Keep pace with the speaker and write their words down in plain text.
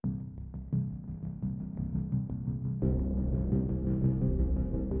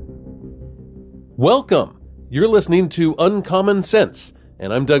Welcome. You're listening to Uncommon Sense,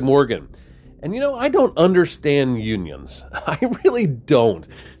 and I'm Doug Morgan. And I don't understand unions. I really don't.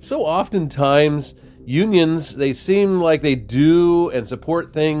 So oftentimes, unions, they seem like they do and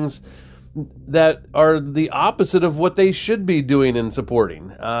support things that are the opposite of what they should be doing and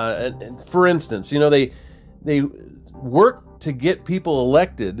supporting. For instance, they work to get people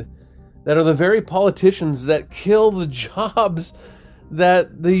elected that are the very politicians that kill the jobs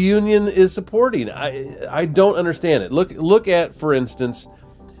that the union is supporting. I don't understand it. Look at, for instance,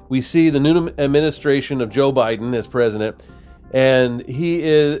 we see the new administration of Joe Biden as president, and he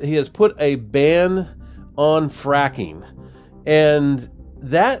has put a ban on fracking, and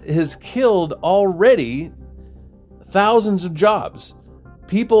that has killed already thousands of jobs.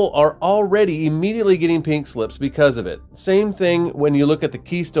 People are already immediately getting pink slips because of it. Same thing when you look at the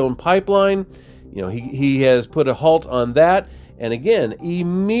Keystone Pipeline. He has put a halt on that. And again,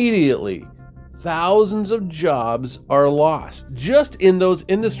 immediately, thousands of jobs are lost just in those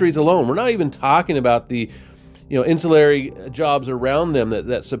industries alone. We're not even talking about the, ancillary jobs around them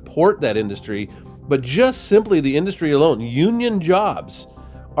that support that industry, but just simply the industry alone. Union jobs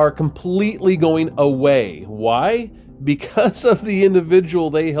are completely going away. Why? Because of the individual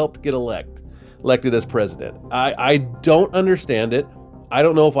they helped get elected as president. I don't understand it. I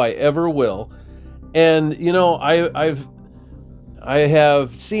don't know if I ever will. And, I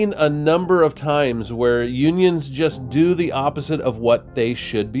have seen a number of times where unions just do the opposite of what they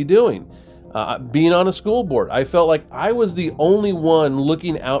should be doing. Being on a school board, I felt like I was the only one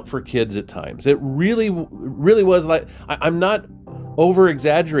looking out for kids at times. It really was like, I'm not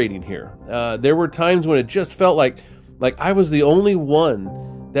over-exaggerating here. There were times when it just felt like I was the only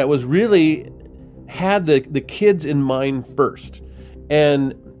one that was really had the kids in mind first.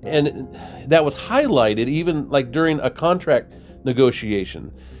 And that was highlighted even like during a contract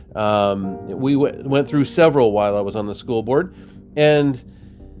negotiation. We went through several while I was on the school board, and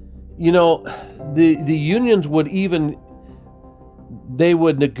the unions would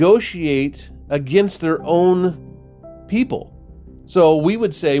negotiate against their own people. So we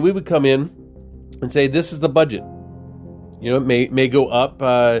would come in and say, this is the budget. It may go up.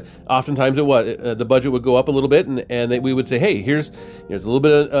 Oftentimes the budget would go up a little bit, and we would say, hey, here's a little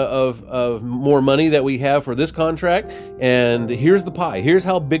bit of more money that we have for this contract, and here's the pie. Here's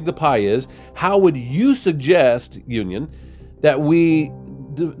how big the pie is. How would you suggest, union, that we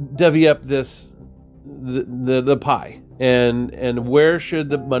divvy up the pie, and where should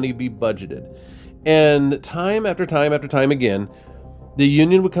the money be budgeted? And time after time after time again, the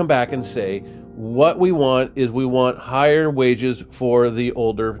union would come back and say, what we want higher wages for the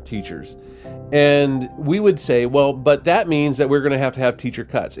older teachers. And we would say, well, but that means that we're going to have teacher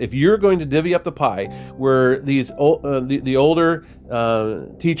cuts. If you're going to divvy up the pie where these the older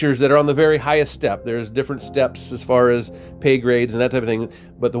teachers that are on the very highest step, there's different steps as far as pay grades and that type of thing,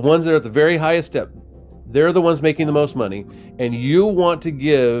 but the ones that are at the very highest step, they're the ones making the most money, and you want to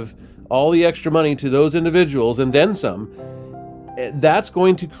give all the extra money to those individuals and then some. That's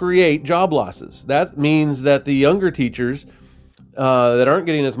going to create job losses. That means that the younger teachers that aren't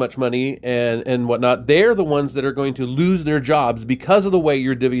getting as much money and whatnot, they're the ones that are going to lose their jobs because of the way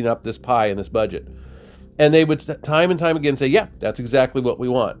you're divvying up this pie and this budget. And they would time and time again say, yeah, that's exactly what we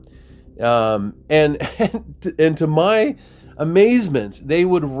want. And to my amazement, they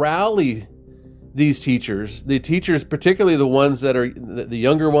would rally these teachers, the teachers, particularly the ones that are the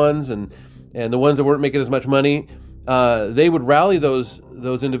younger ones and the ones that weren't making as much money. They would rally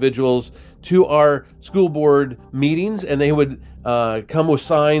those individuals to our school board meetings, and they would come with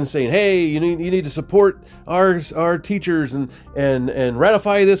signs saying, "Hey, you need to support our teachers and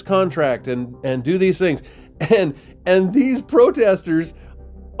ratify this contract and do these things." And these protesters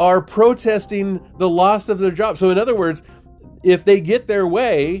are protesting the loss of their job. So in other words, if they get their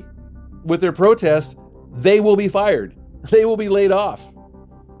way with their protest, they will be fired. They will be laid off.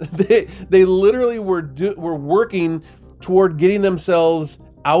 They literally were working toward getting themselves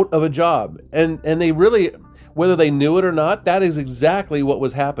out of a job, and they really, whether they knew it or not, that is exactly what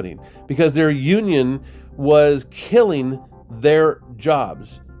was happening, because their union was killing their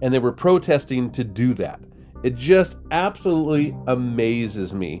jobs, and they were protesting to do that. It just absolutely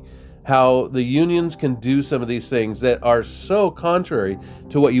amazes me how the unions can do some of these things that are so contrary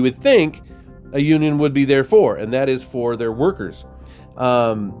to what you would think a union would be there for, and that is for their workers.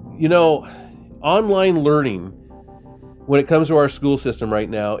 Online learning, when it comes to our school system right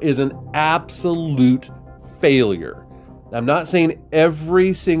now, is an absolute failure. I'm not saying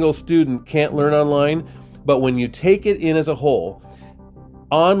every single student can't learn online, but when you take it in as a whole,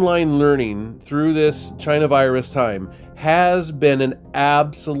 online learning through this China virus time has been an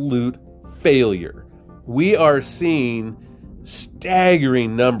absolute failure. We are seeing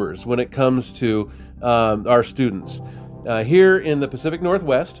staggering numbers when it comes to our students. Here in the Pacific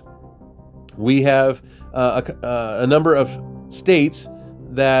Northwest, we have a number of states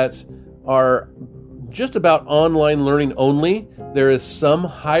that are just about online learning only. There is some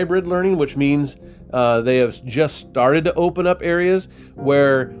hybrid learning, which means they have just started to open up areas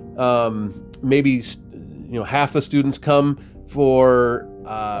where maybe half the students come for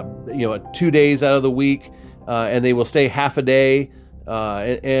 2 days out of the week, and they will stay half a day,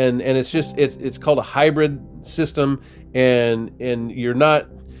 and it's called a hybrid system, and you're not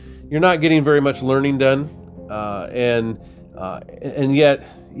getting very much learning done, and yet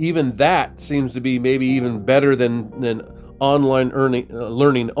even that seems to be maybe even better than online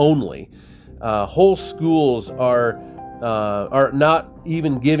learning only. Whole schools are not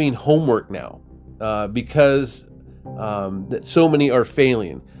even giving homework now because so many are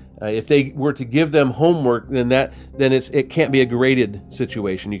failing. If they were to give them homework, then it can't be a graded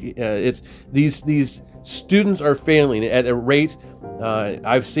situation. These students are failing at a rate.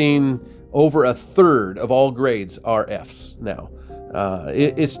 I've seen over a third of all grades are Fs now.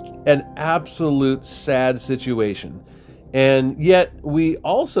 It's an absolute sad situation. And yet we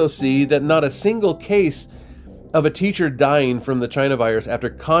also see that not a single case of a teacher dying from the China virus after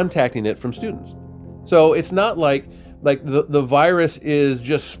contacting it from students. So it's not like the virus is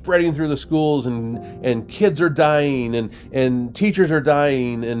just spreading through the schools and kids are dying and teachers are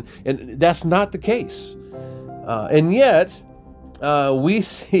dying, and that's not the case. And yet we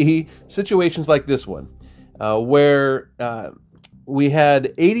see situations like this one where we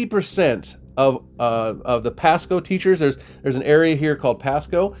had 80% of the Pasco teachers. There's an area here called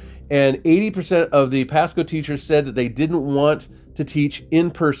Pasco, and 80% of the Pasco teachers said that they didn't want to teach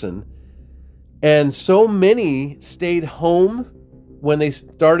in person. And so many stayed home when they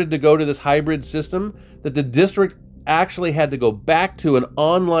started to go to this hybrid system that the district actually had to go back to an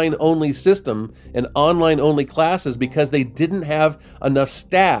online-only system and online-only classes because they didn't have enough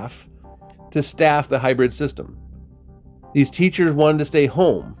staff to staff the hybrid system. These teachers wanted to stay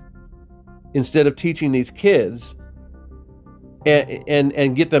home instead of teaching these kids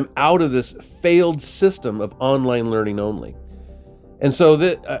and get them out of this failed system of online learning only. And so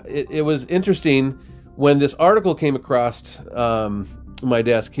it was interesting when this article came across my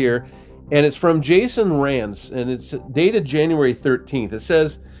desk here, and it's from Jason Rance, and it's dated January 13th. It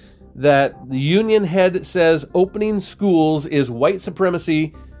says that the union head says opening schools is white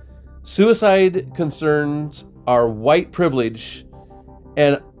supremacy, suicide concerns are white privilege,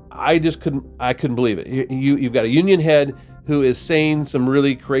 and I couldn't believe it. You've got a union head who is saying some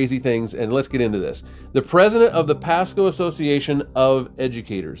really crazy things, and let's get into this. The president of the Pasco Association of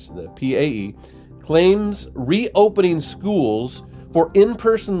Educators, the PAE, claims reopening schools for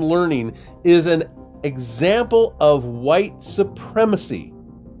in-person learning is an example of white supremacy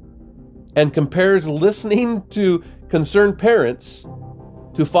and compares listening to concerned parents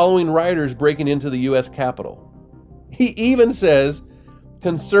to following rioters breaking into the U.S. Capitol. He even says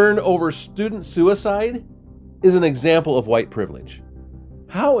concern over student suicide is an example of white privilege.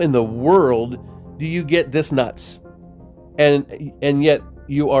 How in the world do you get this nuts? And yet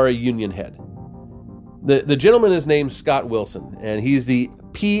you are a union head. The gentleman is named Scott Wilson, and he's the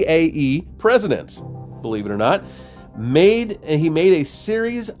PAE president, believe it or not. He made a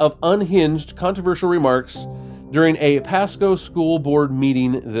series of unhinged, controversial remarks during a Pasco school board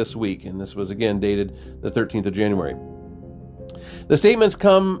meeting this week, and this was again dated the 13th of January. The statements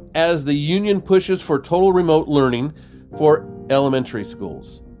come as the union pushes for total remote learning for elementary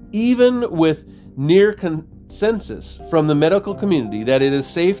schools. Even with near consensus from the medical community that it is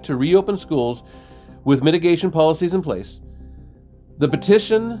safe to reopen schools with mitigation policies in place, the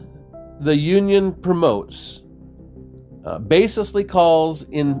petition the union promotes baselessly calls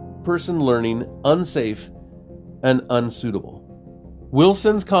in-person learning unsafe and unsuitable.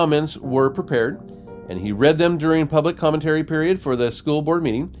 Wilson's comments were prepared, and he read them during public commentary period for the school board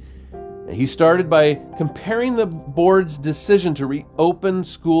meeting. He started by comparing the board's decision to reopen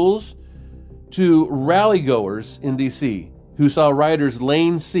schools to rally-goers in D.C. who saw rioters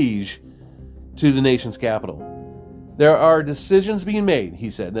laying siege to the nation's capital. There are decisions being made, he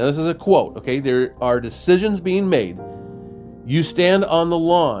said. Now, this is a quote, okay? There are decisions being made. You stand on the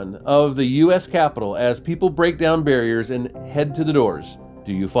lawn of the U.S. Capitol as people break down barriers and head to the doors.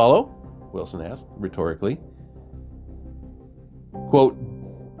 Do you follow? Wilson asked, rhetorically. Quote,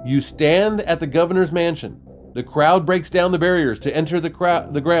 you stand at the governor's mansion. The crowd breaks down the barriers to enter the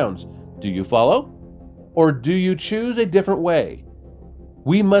grounds. Do you follow? Or do you choose a different way?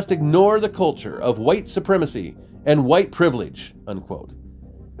 We must ignore the culture of white supremacy and white privilege, unquote.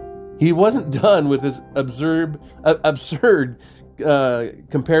 He wasn't done with his absurd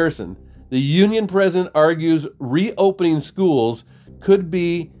comparison. The union president argues reopening schools could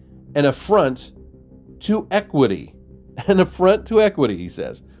be an affront to equity. An affront to equity, he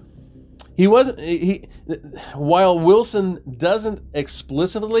says. While Wilson doesn't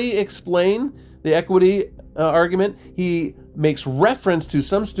explicitly explain the equity argument, he makes reference to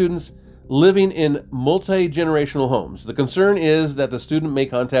some students living in multi-generational homes. The concern is that the student may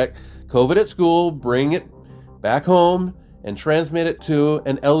contact COVID at school, bring it back home, and transmit it to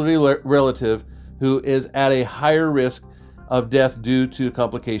an elderly relative who is at a higher risk of death due to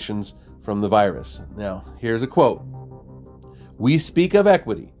complications from the virus. Now, here's a quote. "We speak of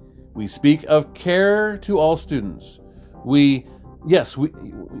equity. We speak of care to all students.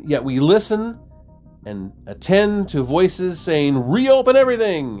 Yet we listen and attend to voices saying, 'Reopen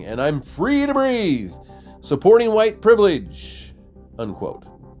everything, and I'm free to breathe,' supporting white privilege," unquote.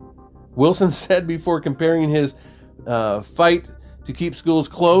 Wilson said before comparing his fight to keep schools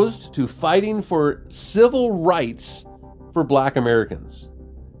closed to fighting for civil rights for Black Americans.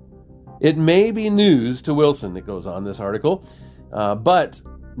 It may be news to Wilson, it goes on this article, but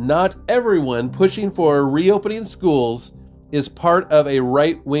not everyone pushing for reopening schools is part of a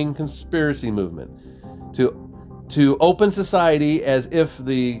right-wing conspiracy movement to open society as if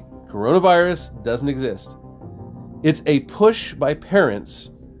the coronavirus doesn't exist. It's a push by parents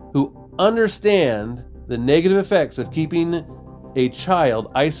who understand the negative effects of keeping a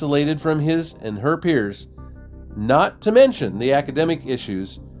child isolated from his and her peers, not to mention the academic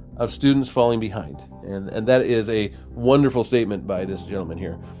issues of students falling behind. And that is a wonderful statement by this gentleman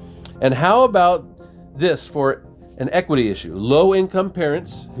here. And how about this for an equity issue? Low-income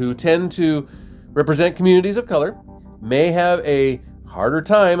parents who tend to represent communities of color may have a harder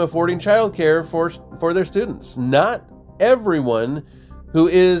time affording childcare for their students. Not everyone who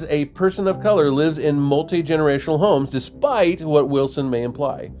is a person of color lives in multi-generational homes, despite what Wilson may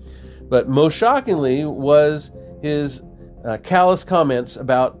imply. But most shockingly was his callous comments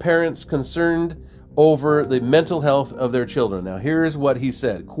about parents concerned over the mental health of their children. Now, here's what he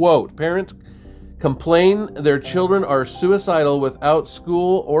said, quote, "Parents complain their children are suicidal without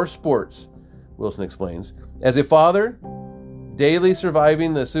school or sports," Wilson explains. "As a father, daily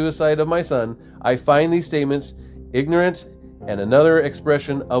surviving the suicide of my son, I find these statements ignorant and another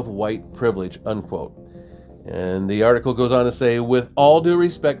expression of white privilege," unquote. And the article goes on to say, "With all due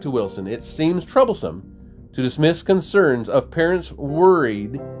respect to Wilson, it seems troublesome to dismiss concerns of parents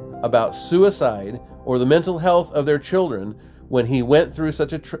worried about suicide or the mental health of their children when he went through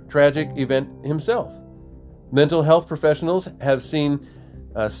such a tragic event himself. Mental health professionals have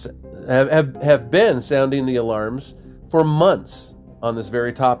been sounding the alarms for months on this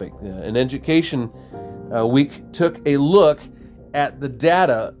very topic. An education week took a look at the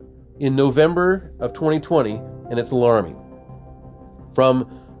data in November of 2020, and it's alarming. From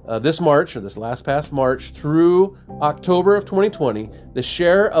this last past March through October of 2020, the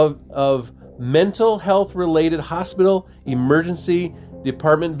share of mental health related hospital emergency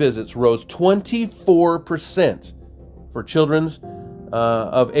department visits rose 24% for children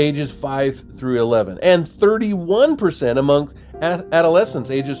of ages 5 through 11 and 31% among adolescents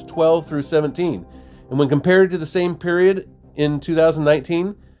ages 12 through 17. And when compared to the same period in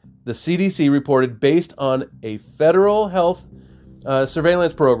 2019, the CDC reported, based on a federal health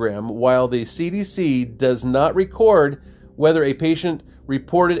surveillance program, while the CDC does not record whether a patient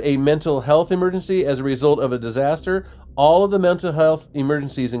reported a mental health emergency as a result of a disaster, all of the mental health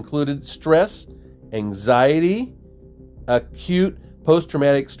emergencies included stress, anxiety, acute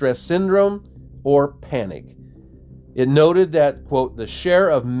post-traumatic stress syndrome, or panic. It noted that, quote, "the share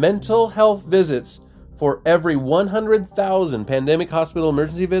of mental health visits for every 100,000 pandemic hospital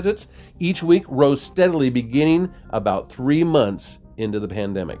emergency visits each week rose steadily beginning about 3 months into the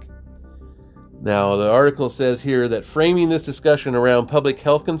pandemic." Now, the article says here that framing this discussion around public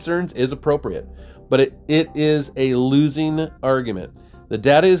health concerns is appropriate, but it is a losing argument. The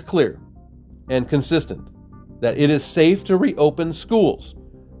data is clear and consistent that it is safe to reopen schools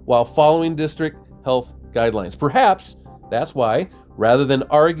while following district health guidelines. Perhaps that's why, rather than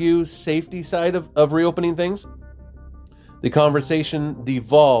argue safety side of reopening things, the conversation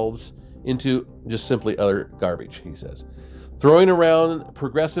devolves into just simply utter garbage, he says. Throwing around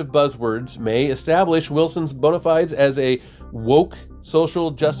progressive buzzwords may establish Wilson's bona fides as a woke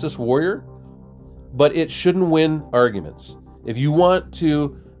social justice warrior, but it shouldn't win arguments. If you want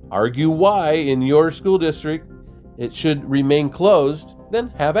to argue why in your school district it should remain closed, then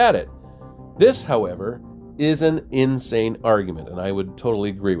have at it. This, however, is an insane argument, and I would totally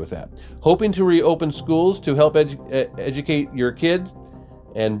agree with that. Hoping to reopen schools to help educate your kids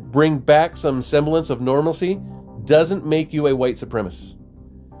and bring back some semblance of normalcy doesn't make you a white supremacist,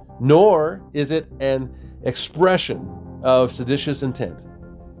 nor is it an expression of seditious intent.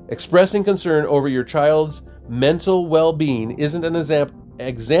 Expressing concern over your child's mental well-being isn't an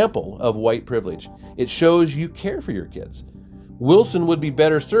example of white privilege. It shows you care for your kids. Wilson would be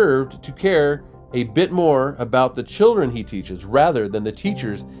better served to care a bit more about the children he teaches rather than the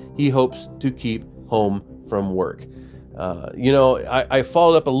teachers he hopes to keep home from work. I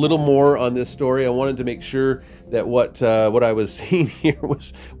followed up a little more on this story. I wanted to make sure that what I was seeing here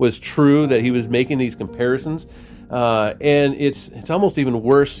was true, that he was making these comparisons. And it's almost even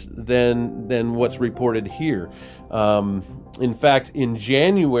worse than what's reported here. In fact, in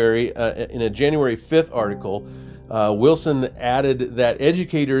January, in a January 5th article, Wilson added that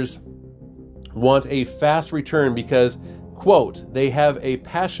educators want a fast return because, quote, they have a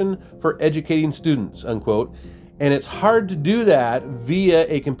passion for educating students, unquote, and it's hard to do that via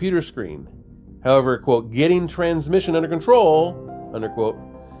a computer screen. However, quote, getting transmission under control, unquote,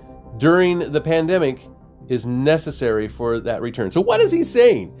 during the pandemic is necessary for that return. So what is he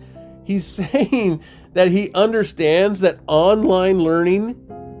saying? He's saying that he understands that online learning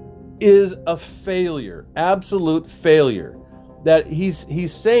is a failure, absolute failure. That he's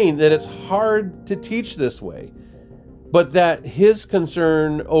saying that it's hard to teach this way, but that his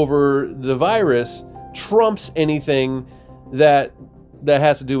concern over the virus trumps anything that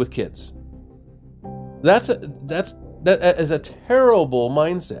has to do with kids. That is a terrible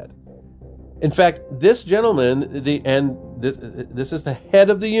mindset. In fact, this gentleman, this is the head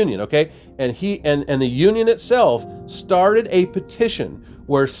of the union, okay, and the union itself started a petition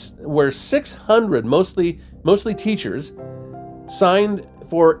where 600, mostly teachers, signed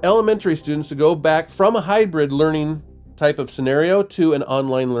for elementary students to go back from a hybrid learning type of scenario to an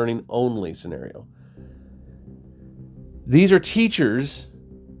online learning only scenario. These are teachers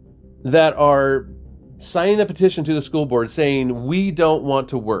that are signing a petition to the school board saying, we don't want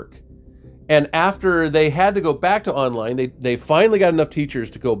to work. And after they had to go back to online, they finally got enough teachers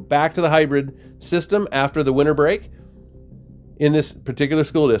to go back to the hybrid system after the winter break in this particular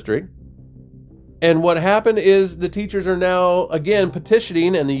school district. And what happened is the teachers are now, again,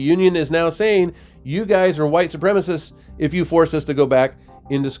 petitioning, and the union is now saying, you guys are white supremacists if you force us to go back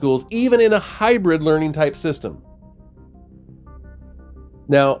into schools, even in a hybrid learning type system.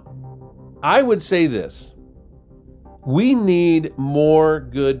 Now, I would say this. We need more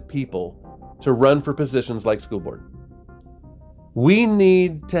good people to run for positions like school board. We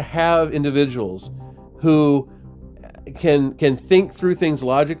need to have individuals who can think through things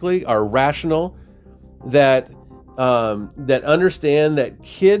logically, are rational, that understand that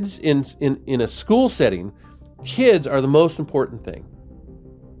kids in a school setting, kids are the most important thing.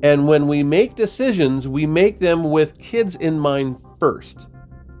 And when we make decisions, we make them with kids in mind first.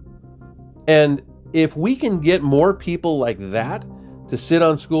 And if we can get more people like that to sit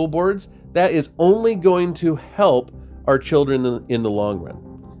on school boards, that is only going to help our children in the long run.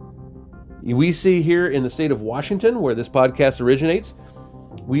 We see here in the state of Washington, where this podcast originates,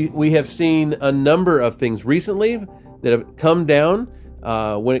 we have seen a number of things recently that have come down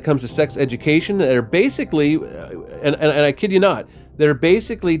when it comes to sex education that are basically, and I kid you not, they're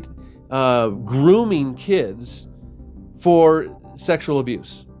basically grooming kids for sexual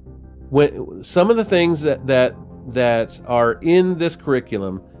abuse. When some of the things that are in this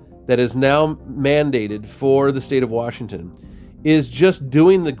curriculum that is now mandated for the state of Washington is just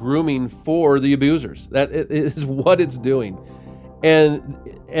doing the grooming for the abusers. That is what it's doing.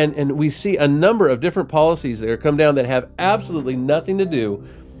 And we see a number of different policies that are come down that have absolutely nothing to do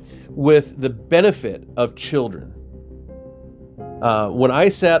with the benefit of children. When I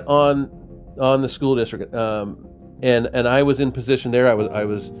sat on the school district, and I was in position there, I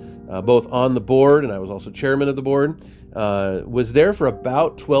was both on the board, and I was also chairman of the board. Was there for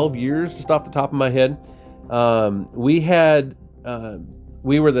about 12 years, just off the top of my head.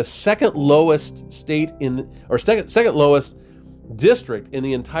 We were the second lowest second lowest district in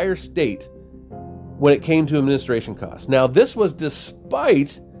the entire state when it came to administration costs. Now, this was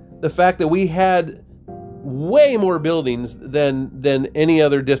despite the fact that we had way more buildings than any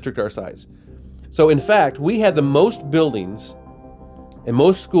other district our size. So, in fact, we had the most buildings and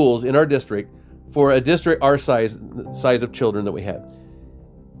most schools in our district for a district our size of children that we had.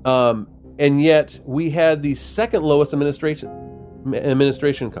 And yet we had the second lowest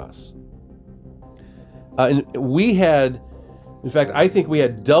administration costs. And we had, in fact, I think we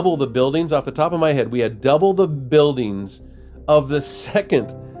had double the buildings off the top of my head. We had double the buildings of the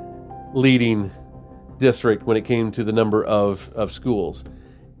second leading district when it came to the number of schools.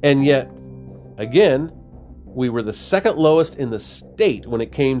 And yet, again, we were the second lowest in the state when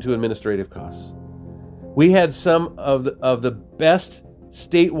it came to administrative costs. We had some of the best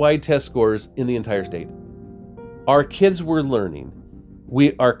statewide test scores in the entire state. Our kids were learning.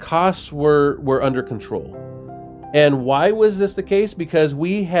 Our costs were under control. And why was this the case? Because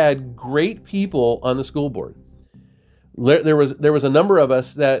we had great people on the school board. There was a number of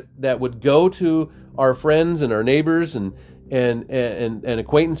us that would go to our friends and our neighbors and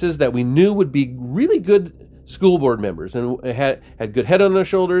acquaintances that we knew would be really good school board members and had good head on their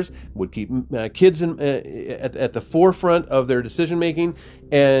shoulders, would keep kids at the forefront of their decision making,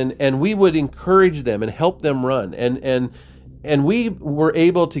 and we would encourage them and help them run, and we were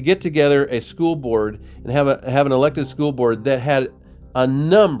able to get together a school board and have an elected school board that had a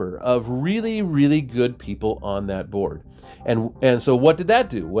number of really, really good people on that board. And so what did that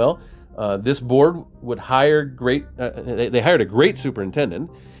do? Well, this board would hire they hired a great superintendent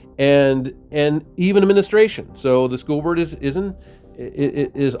and even administration. So the school board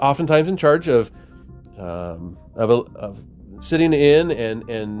is oftentimes in charge of sitting in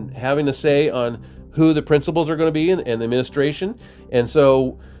and having a say on who the principals are going to be and the administration. And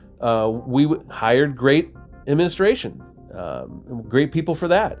so we hired great administration, great people for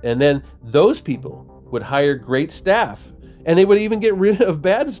that. And then those people would hire great staff, and they would even get rid of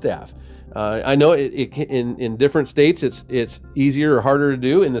bad staff. I know in different states it's easier or harder to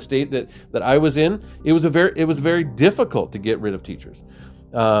do. In the state that I was in, it was very difficult to get rid of teachers.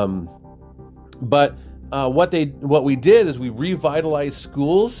 But what we did is we revitalized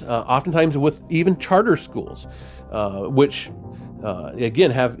schools, oftentimes with even charter schools, which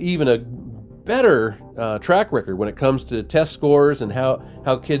again have even a better track record when it comes to test scores and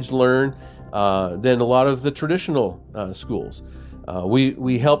how kids learn than a lot of the traditional schools.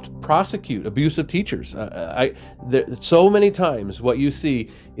 We helped prosecute abusive teachers. So many times what you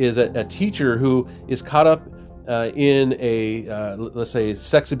see is a teacher who is caught up in let's say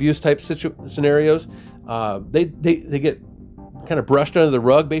sex abuse type scenarios. They get kind of brushed under the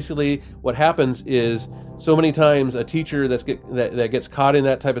rug. Basically, what happens is so many times a teacher that gets caught in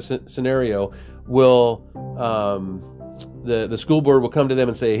that type of scenario will the school board will come to them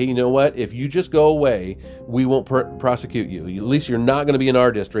and say, hey, you know what? If you just go away, we won't prosecute you. At least you're not going to be in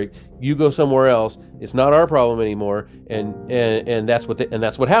our district. You go somewhere else. It's not our problem anymore. And that's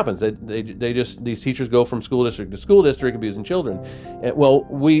what happens. These teachers go from school district to school district abusing children. And, well,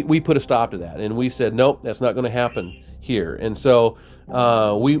 we put a stop to that, and we said, nope, that's not going to happen here. And so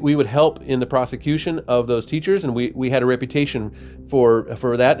we would help in the prosecution of those teachers, and we had a reputation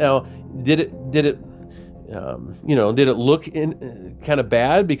for that. Now, did it look kind of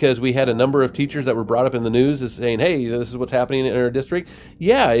bad because we had a number of teachers that were brought up in the news as saying, hey, this is what's happening in our district?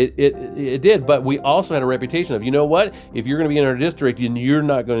 Yeah, it did. But we also had a reputation of, you know what, if you're going to be in our district, you're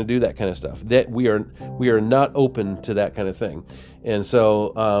not going to do that kind of stuff. That we are not open to that kind of thing. And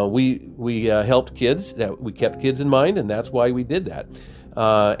so we helped kids. That we kept kids in mind, and that's why we did that.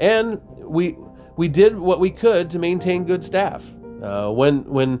 And we did what we could to maintain good staff.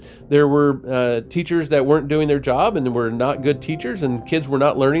 When there were teachers that weren't doing their job and were not good teachers, and kids were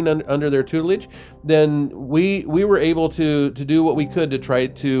not learning under their tutelage, then we were able to do what we could to try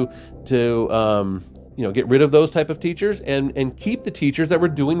to get rid of those type of teachers and keep the teachers that were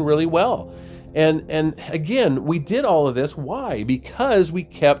doing really well. And again, we did all of this. Why? Because we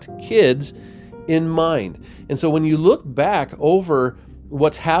kept kids in mind. And so when you look back over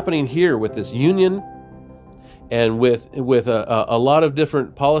what's happening here with this union, and with a lot of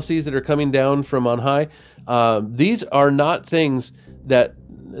different policies that are coming down from on high, these are not things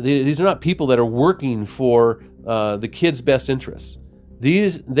these are not people that are working for the kids' best interests.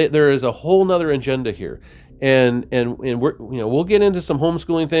 There is a whole nother agenda here, and we'll get into some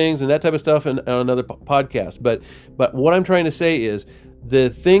homeschooling things and that type of stuff on another podcast. But what I'm trying to say is the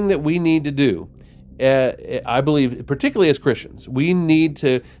thing that we need to do. I believe, particularly as Christians, we need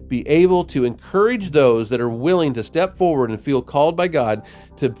to be able to encourage those that are willing to step forward and feel called by God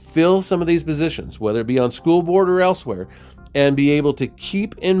to fill some of these positions, whether it be on school board or elsewhere, and be able to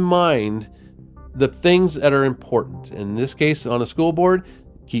keep in mind the things that are important. In this case, on a school board,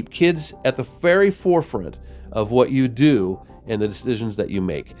 keep kids at the very forefront of what you do and the decisions that you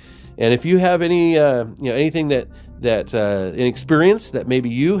make. And if you have any, anything an experience that maybe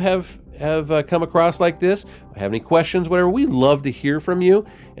you have come across like this, have any questions, whatever, we love to hear from you.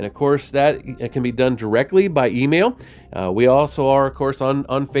 And of course, that can be done directly by email. We also are, of course, on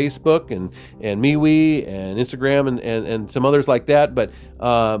Facebook and MeWe and Instagram and some others like that. But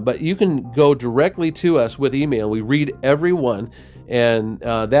you can go directly to us with email. We read every one. And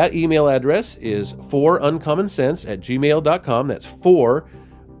that email address is 4uncommonsense@gmail.com. That's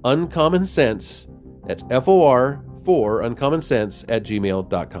 4uncommonsense That's FOR for uncommon sense at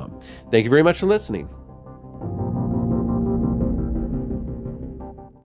gmail.com. Thank you very much for listening.